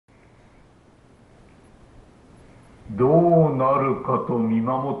どうなるかと見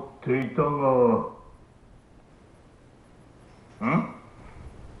守っていたが。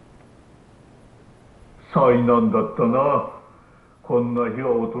災難だったな。こんな日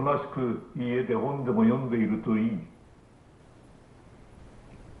はおとなしく家で本でも読んでいるといい。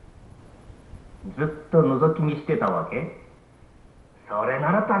ずっと覗き見してたわけ？それ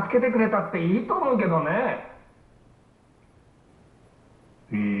なら助けてくれたっていいと思うけどね。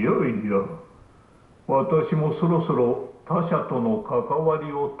いやいや、私もそろそろ他者との関わ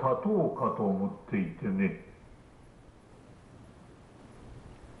りを断とうかと思っていてね。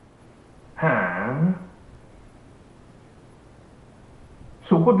はあ。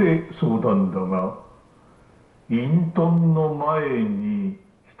そこで相談だが、隠遁の前に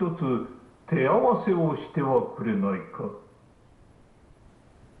一つ手合わせをしてはくれないか。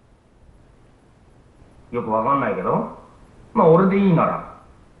よくわかんないけど、まあ俺でいいなら。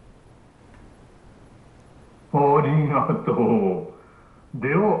ありがとう。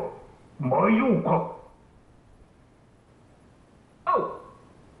では参ろうか。おう。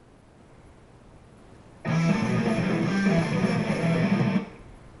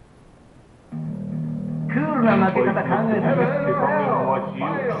クールな負け方考えた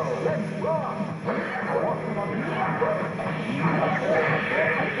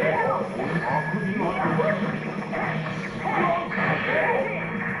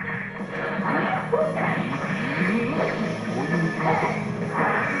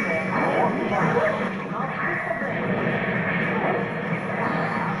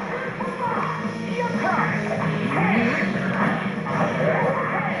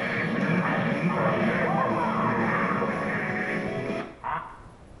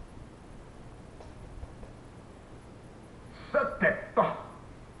さてと。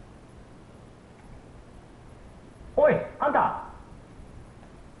おい、あんた。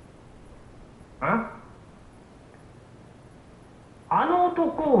あの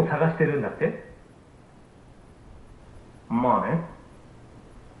男を探してるんだって？まあね。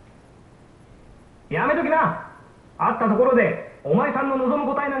やめときな。会ったところでお前さんの望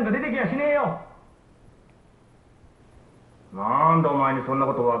む答えなんか出てきやしねえよ。なんでお前にそんな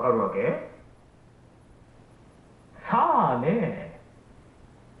ことわかるわけ？さあね。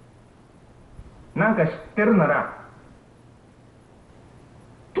なんか知ってるなら。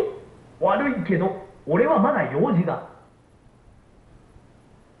と、悪いけど俺はまだ用事が。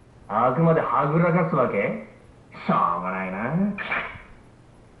あくまではぐらかすわけ？しょうがないな。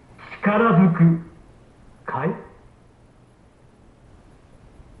力ずくかい？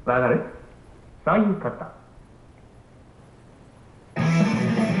わかる？そういうこと。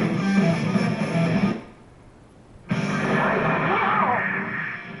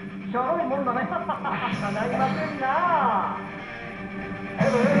しょろいもんだね。かないませんな。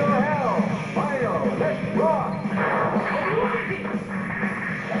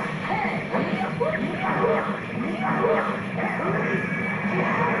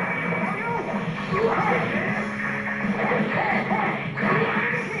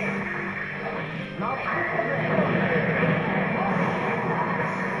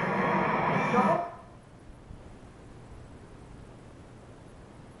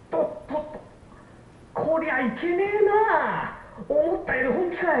とっとっと、こりゃいけねえな。思ったより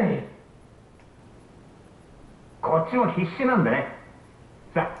本気かい。こっちも必死なんでね。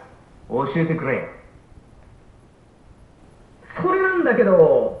さあ、教えてくれよ。それなんだけ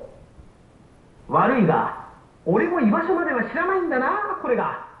ど、悪いが俺も居場所までは知らないんだな、これ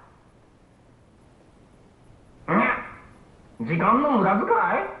が。時間の無駄遣い？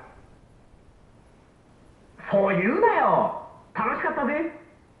そう言うなよ。楽しかったぜ。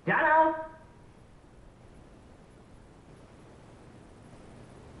じゃあ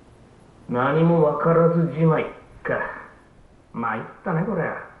な。何も分からずじまいか。参ったねこれ。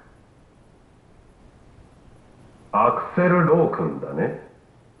アクセル・ロー君だね。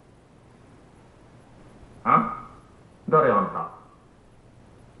誰あんた？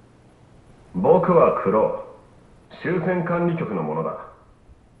僕はクロー、終戦管理局の者だ。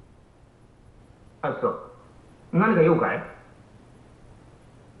あ、そう。何か用かい？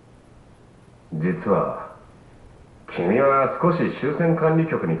実は君は少し終戦管理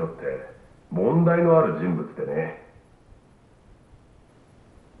局にとって問題のある人物でね。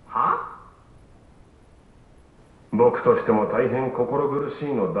は？僕としても大変心苦し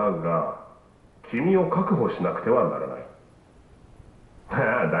いのだが、君を確保しなくてはならない。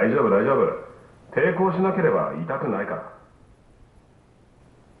大丈夫大丈夫。抵抗しなければ痛くないから。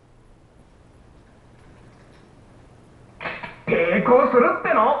抵抗するっ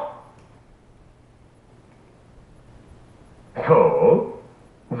ての？そ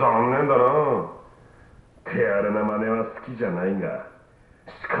う？残念だな。手荒な真似は好きじゃないが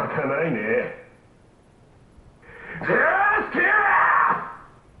仕方ないね。じゃあスキー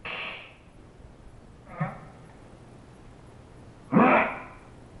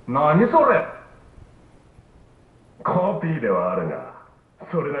何それ。コピーではあるが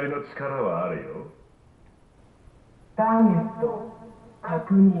それなりの力はあるよ。ターゲット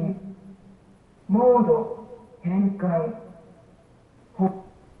確認、モード変換、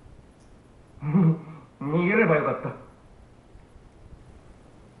逃げればよかった。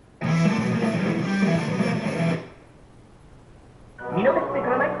見逃してく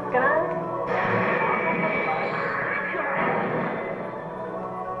れないかな。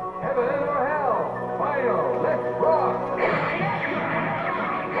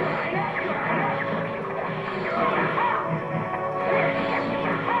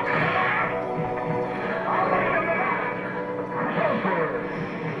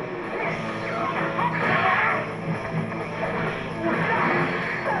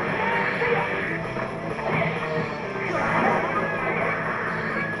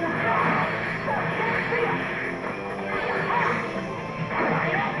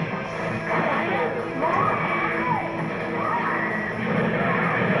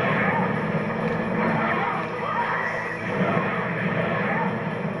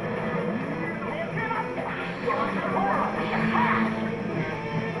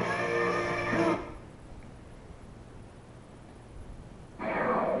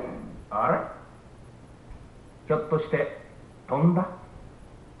あれ、ひょっとして飛んだ。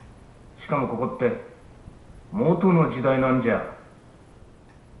しかもここって元の時代なんじゃ。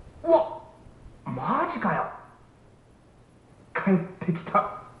うわ、マジかよ。帰ってき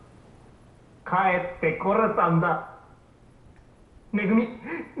た。帰ってこれたんだ。めぐみに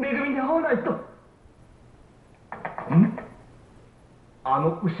会わないと。あ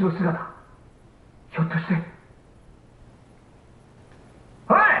の後ろ姿、ひょっとして。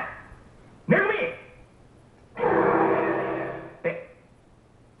おいめぐみ。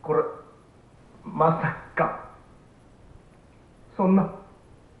これまさか。そんな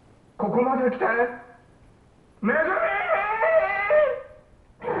ここまで来てめぐみ。